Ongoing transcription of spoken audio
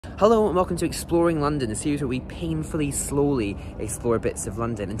Hello and welcome to Exploring London, a series where we painfully, slowly explore bits of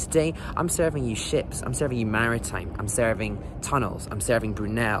London. And today I'm serving you ships, I'm serving you maritime, I'm serving tunnels, I'm serving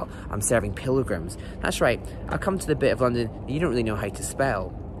Brunel, I'm serving pilgrims. That's right, I've come to the bit of London that you don't really know how to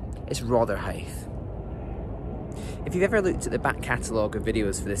spell. It's Rotherhithe. If you've ever looked at the back catalogue of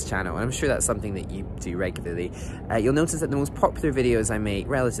videos for this channel, and I'm sure that's something that you do regularly, you'll notice that the most popular videos I make,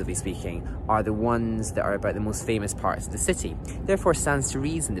 relatively speaking, are the ones that are about the most famous parts of the city. Therefore, it stands to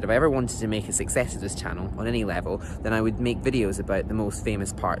reason that if I ever wanted to make a success of this channel, on any level, then I would make videos about the most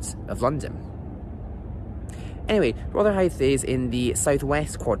famous parts of London. Anyway, Rotherhithe is in the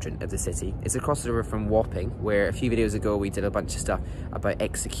southwest quadrant of the city. It's across the river from Wapping, where a few videos ago we did a bunch of stuff about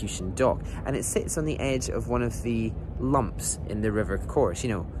Execution Dock, and it sits on the edge of one of the lumps in the river course. You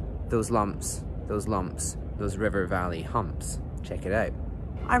know, those lumps, those river valley humps. Check it out.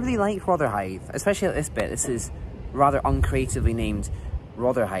 I really like Rotherhithe, especially at this bit. This is rather uncreatively named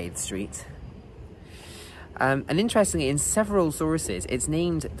Rotherhithe Street. And interestingly, in several sources, it's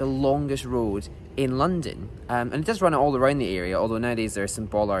named the longest road in London. And it does run it all around the area, although nowadays there are some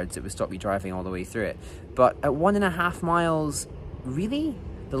bollards that would stop you driving all the way through it. But at 1.5 miles, really?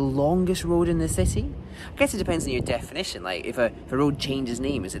 The longest road in the city? I guess it depends on your definition. Like, if a road changes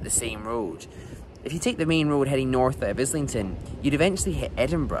name, is it the same road? If you take the main road heading north out of Islington, you'd eventually hit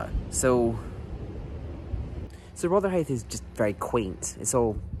Edinburgh. So Rotherhithe is just very quaint. It's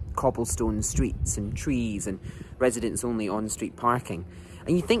all cobblestone streets and trees and residents only on-street parking.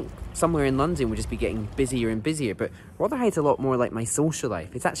 And you think somewhere in London would just be getting busier and busier, but Rotherhithe's a lot more like my social life.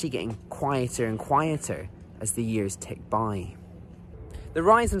 It's actually getting quieter and quieter as the years tick by. The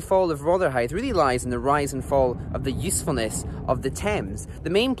rise and fall of Rotherhithe really lies in the rise and fall of the usefulness of the Thames. The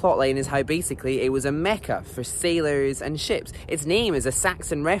main plotline is how basically it was a mecca for sailors and ships. Its name is a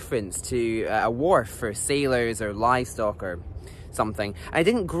Saxon reference to a wharf for sailors or livestock or something. And it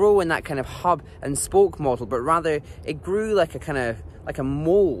didn't grow in that kind of hub and spoke model, but rather it grew like a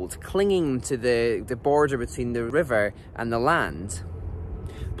mold clinging to the border between the river and the land.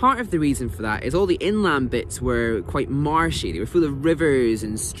 Part of the reason for that is all the inland bits were quite marshy. They were full of rivers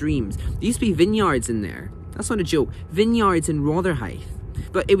and streams. There used to be vineyards in there. That's not a joke. Vineyards in Rotherhithe.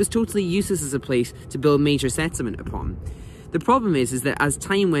 But it was totally useless as a place to build major settlement upon. The problem is that as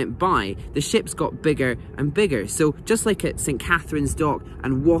time went by, the ships got bigger and bigger. So just like at St Catherine's Dock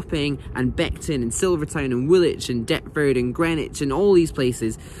and Wapping and Beckton and Silvertown and Woolwich and Deptford and Greenwich and all these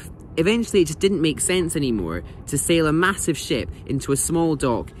places, eventually it just didn't make sense anymore to sail a massive ship into a small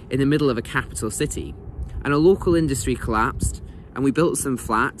dock in the middle of a capital city. And a local industry collapsed, and we built some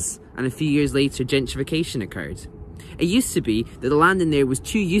flats, and a few years later gentrification occurred. It used to be that the land in there was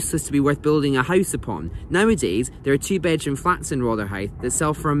too useless to be worth building a house upon. Nowadays, there are 2-bedroom flats in Rotherhithe that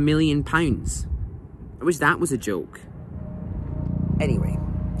sell for £1 million. I wish that was a joke. Anyway,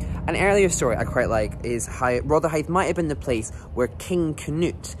 an earlier story I quite like is how Rotherhithe might have been the place where King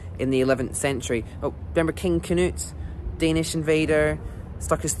Canute in the 11th century, remember King Canute? Danish invader,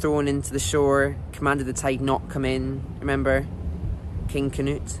 stuck his throne into the shore, commanded the tide not come in, remember? King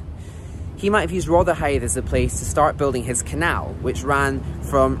Canute? He might have used Rotherhithe as a place to start building his canal, which ran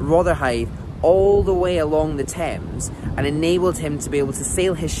from Rotherhithe all the way along the Thames and enabled him to be able to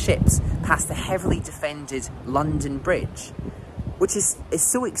sail his ships past the heavily defended London Bridge, which is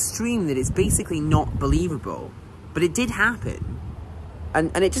so extreme that it's basically not believable. But it did happen.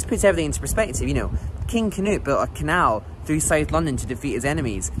 And it just puts everything into perspective, you know. King Canute built a canal through South London to defeat his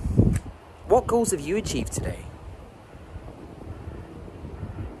enemies. What goals have you achieved today?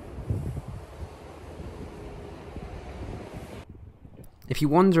 If you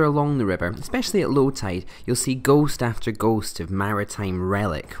wander along the river, especially at low tide, you'll see ghost after ghost of maritime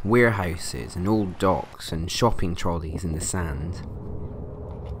relic, warehouses and old docks and shopping trolleys in the sand.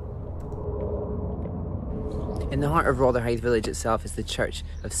 In the heart of Rotherhithe village itself is the church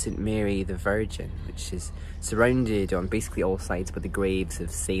of St Mary the Virgin, which is surrounded on basically all sides by the graves of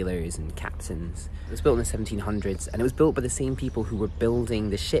sailors and captains. It was built in the 1700s, and it was built by the same people who were building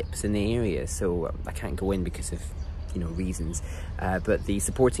the ships in the area, so I can't go in because of, you know, reasons. But the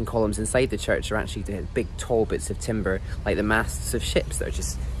supporting columns inside the church are actually the big tall bits of timber, like the masts of ships that are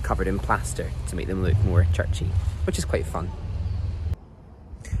just covered in plaster to make them look more churchy, which is quite fun.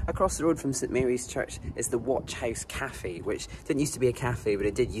 Across the road from St Mary's Church is the Watch House Cafe, which didn't used to be a cafe, but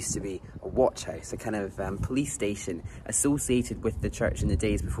it did used to be a watch house, a kind of police station associated with the church in the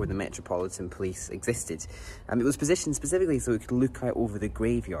days before the Metropolitan Police existed. It was positioned specifically so it could look out over the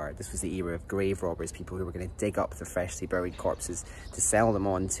graveyard. This was the era of grave robbers, people who were going to dig up the freshly buried corpses to sell them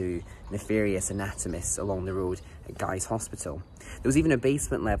on to nefarious anatomists along the road at Guy's Hospital. There was even a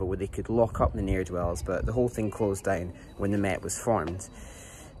basement level where they could lock up the ne'er-do-wells, but the whole thing closed down when the Met was formed.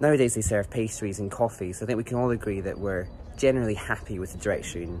 Nowadays they serve pastries and coffee, so I think we can all agree that we're generally happy with the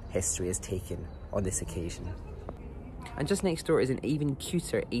direction history has taken on this occasion. And just next door is an even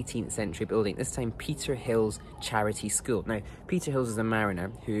cuter 18th century building, this time Peter Hill's Charity School. Now, Peter Hills is a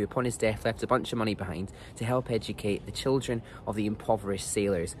mariner who, upon his death, left a bunch of money behind to help educate the children of the impoverished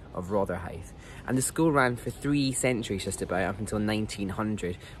sailors of Rotherhithe. And the school ran for 3 centuries just about, up until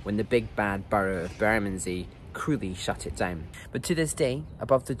 1900, when the big bad borough of Bermondsey cruelly shut it down. But to this day,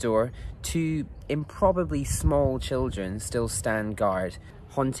 above the door, 2 improbably small children still stand guard,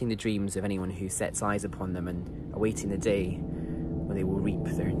 haunting the dreams of anyone who sets eyes upon them and awaiting the day when they will reap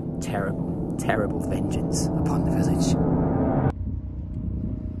their terrible, terrible vengeance upon the village.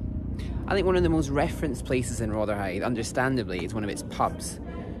 I think one of the most referenced places in Rotherhithe, understandably, is one of its pubs,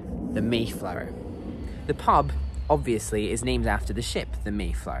 the Mayflower. The pub, obviously, is named after the ship, the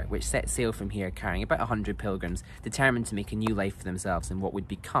Mayflower, which set sail from here carrying about 100 pilgrims determined to make a new life for themselves in what would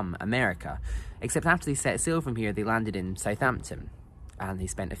become America. Except after they set sail from here, they landed in Southampton. And they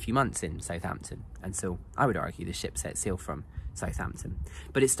spent a few months in Southampton, and so I would argue the ship set sail from Southampton.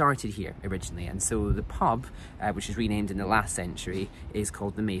 But it started here originally, and so the pub, which was renamed in the last century, is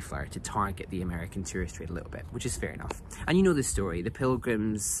called the Mayflower to target the American tourist trade a little bit, which is fair enough. And you know the story. The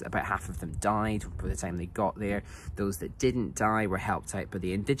pilgrims, about half of them died by the time they got there. Those that didn't die were helped out by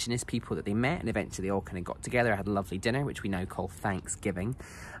the indigenous people that they met, and eventually they all kind of got together, had a lovely dinner, which we now call Thanksgiving.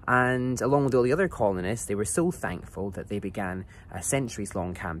 And along with all the other colonists, they were so thankful that they began a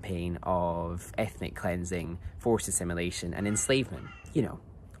centuries-long campaign of ethnic cleansing, forced assimilation and enslavement. You know,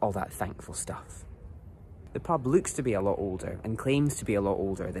 all that thankful stuff. The pub looks to be a lot older and claims to be a lot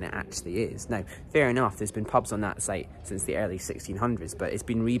older than it actually is. Now, fair enough, there's been pubs on that site since the early 1600s, but it's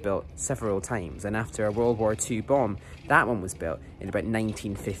been rebuilt several times. And after a World War II bomb, that one was built in about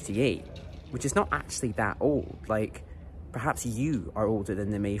 1958, which is not actually that old. Like, perhaps you are older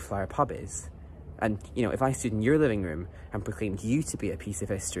than the Mayflower pub is. And, you know, if I stood in your living room and proclaimed you to be a piece of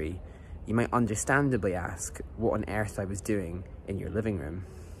history, you might understandably ask what on earth I was doing in your living room.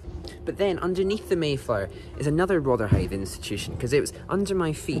 But then, underneath the Mayflower is another Rotherhithe institution, because it was under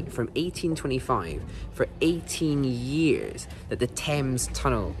my feet from 1825 for 18 years that the Thames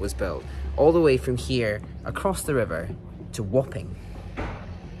Tunnel was built, all the way from here across the river to Wapping.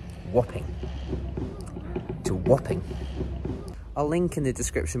 Wapping. To Wapping. I'll link in the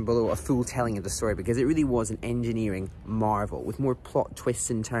description below a full telling of the story, because it really was an engineering marvel with more plot twists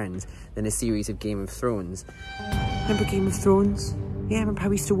and turns than a series of Game of Thrones. Remember Game of Thrones? Yeah, remember how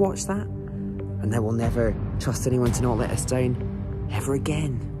we used to watch that? And now we'll never trust anyone to not let us down ever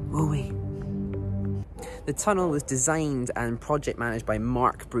again, will we? The tunnel was designed and project managed by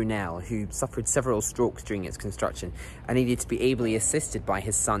Marc Brunel, who suffered several strokes during its construction and needed to be ably assisted by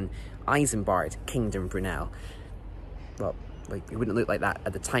his son Isambard, Kingdom Brunel. Well, like, he wouldn't look like that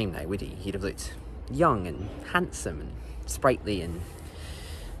at the time now, would he? He'd have looked young and handsome and sprightly and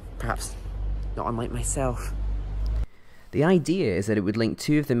perhaps not unlike myself. The idea is that it would link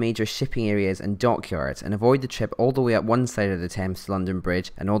 2 of the major shipping areas and dockyards and avoid the trip all the way up one side of the Thames to London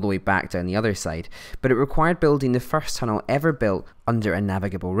Bridge and all the way back down the other side, but it required building the first tunnel ever built under a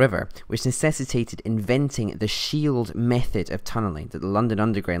navigable river, which necessitated inventing the shield method of tunnelling that the London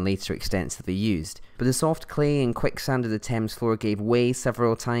Underground later extensively used. But the soft clay and quicksand of the Thames floor gave way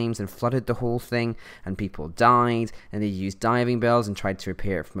several times and flooded the whole thing, and people died, and they used diving bells and tried to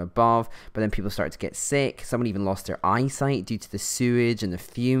repair it from above, but then people started to get sick. Someone even lost their eyesight due to the sewage and the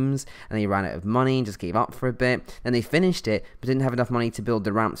fumes, and they ran out of money and just gave up for a bit. Then they finished it, but didn't have enough money to build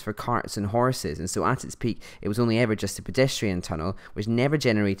the ramps for carts and horses, and so at its peak it was only ever just a pedestrian tunnel, which never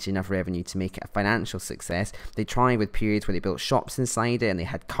generated enough revenue to make it a financial success. They tried with periods where they built shops inside it and they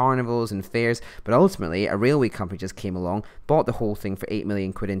had carnivals and fairs, but ultimately a railway company just came along, bought the whole thing for 8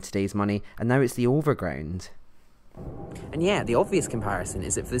 million quid in today's money, and now it's the overground. And yeah, the obvious comparison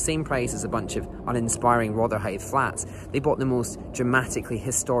is that for the same price as a bunch of uninspiring Rotherhithe flats, they bought the most dramatically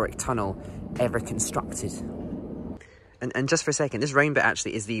historic tunnel ever constructed. And just for a second, this round bit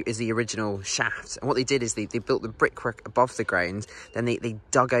actually is the original shaft. And what they did is they built the brickwork above the ground, then they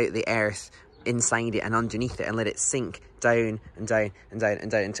dug out the earth inside it and underneath it and let it sink down and down and down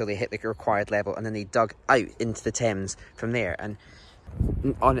and down until they hit the required level, and then they dug out into the Thames from there. And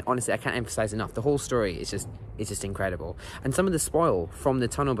honestly, I can't emphasize enough, the whole story is just incredible. And some of the spoil from the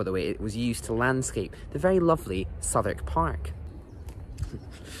tunnel, by the way, it was used to landscape the very lovely Southwark Park.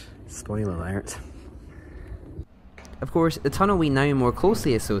 Spoiler alert. Of course, the tunnel we now more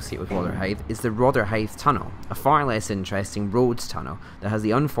closely associate with Rotherhithe is the Rotherhithe Tunnel, a far less interesting roads tunnel that has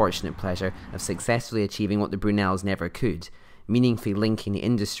the unfortunate pleasure of successfully achieving what the Brunels never could, meaningfully linking the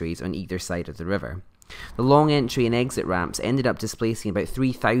industries on either side of the river. The long entry and exit ramps ended up displacing about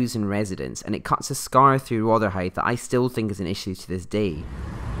 3,000 residents, and it cuts a scar through Rotherhithe that I still think is an issue to this day.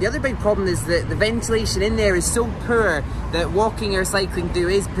 The other big problem is that the ventilation in there is so poor that walking or cycling through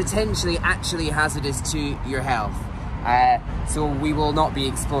is potentially actually hazardous to your health. So we will not be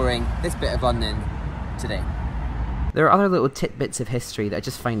exploring this bit of London today. There are other little tidbits of history that I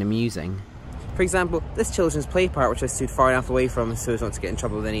just find amusing. For example, this children's play park, which I stood far enough away from so as not to get in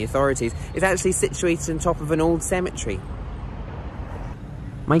trouble with any authorities, is actually situated on top of an old cemetery.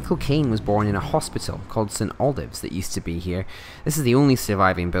 Michael Caine was born in a hospital called St Olive's that used to be here. This is the only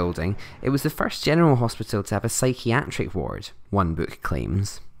surviving building. It was the first general hospital to have a psychiatric ward, one book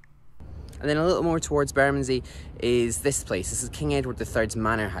claims. And then a little more towards Bermondsey is this place. This is King Edward III's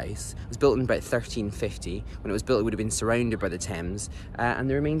manor house. It was built in about 1350. When it was built, it would have been surrounded by the Thames, and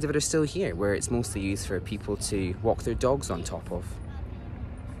the remains of it are still here, where it's mostly used for people to walk their dogs on top of.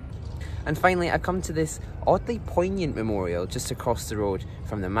 And finally, I've come to this oddly poignant memorial just across the road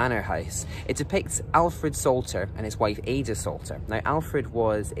from the manor house. It depicts Alfred Salter and his wife Ada Salter. Now, Alfred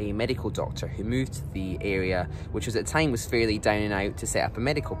was a medical doctor who moved to the area, which was at the time was fairly down and out, to set up a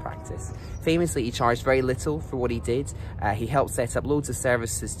medical practice. Famously, he charged very little for what he did. He helped set up loads of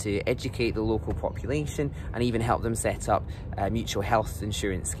services to educate the local population and even help them set up mutual health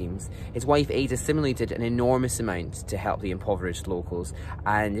insurance schemes. His wife Ada similarly did an enormous amount to help the impoverished locals,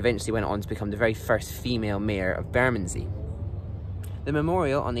 and eventually went on to become the very first female mayor of Bermondsey. The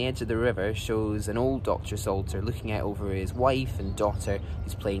memorial on the edge of the river shows an old Dr. Salter looking out over his wife and daughter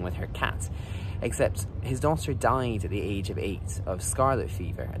who's playing with her cat. Except his daughter died at the age of 8 of scarlet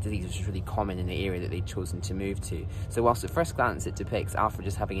fever, a disease which was really common in the area that they'd chosen to move to. So whilst at first glance it depicts Alfred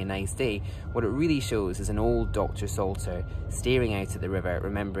just having a nice day, what it really shows is an old Dr. Salter staring out at the river,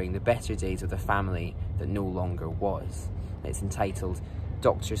 remembering the better days of the family that no longer was. It's entitled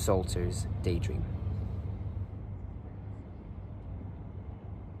Dr. Salter's Daydream.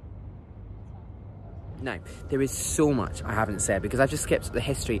 Now, there is so much I haven't said because I've just skipped the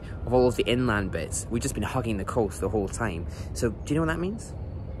history of all of the inland bits. We've just been hugging the coast the whole time. So, do you know what that means?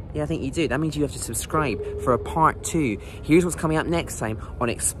 Yeah, I think you do. That means you have to subscribe for a part 2. Here's what's coming up next time on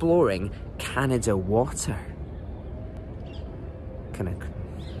exploring Canada water.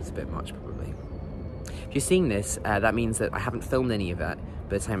 It's a bit much, probably. If you're seeing this, that means that I haven't filmed any of that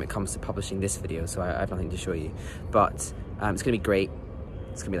by the time it comes to publishing this video, so I have nothing to show you. But it's going to be great.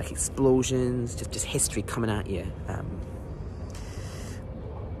 It's going to be like explosions, just history coming at you.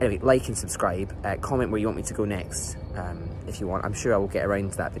 Anyway, like and subscribe. Comment where you want me to go next, if you want. I'm sure I will get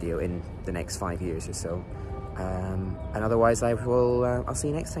around to that video in the next 5 years or so. And otherwise, I'll see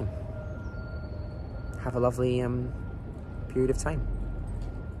you next time. Have a lovely period of time.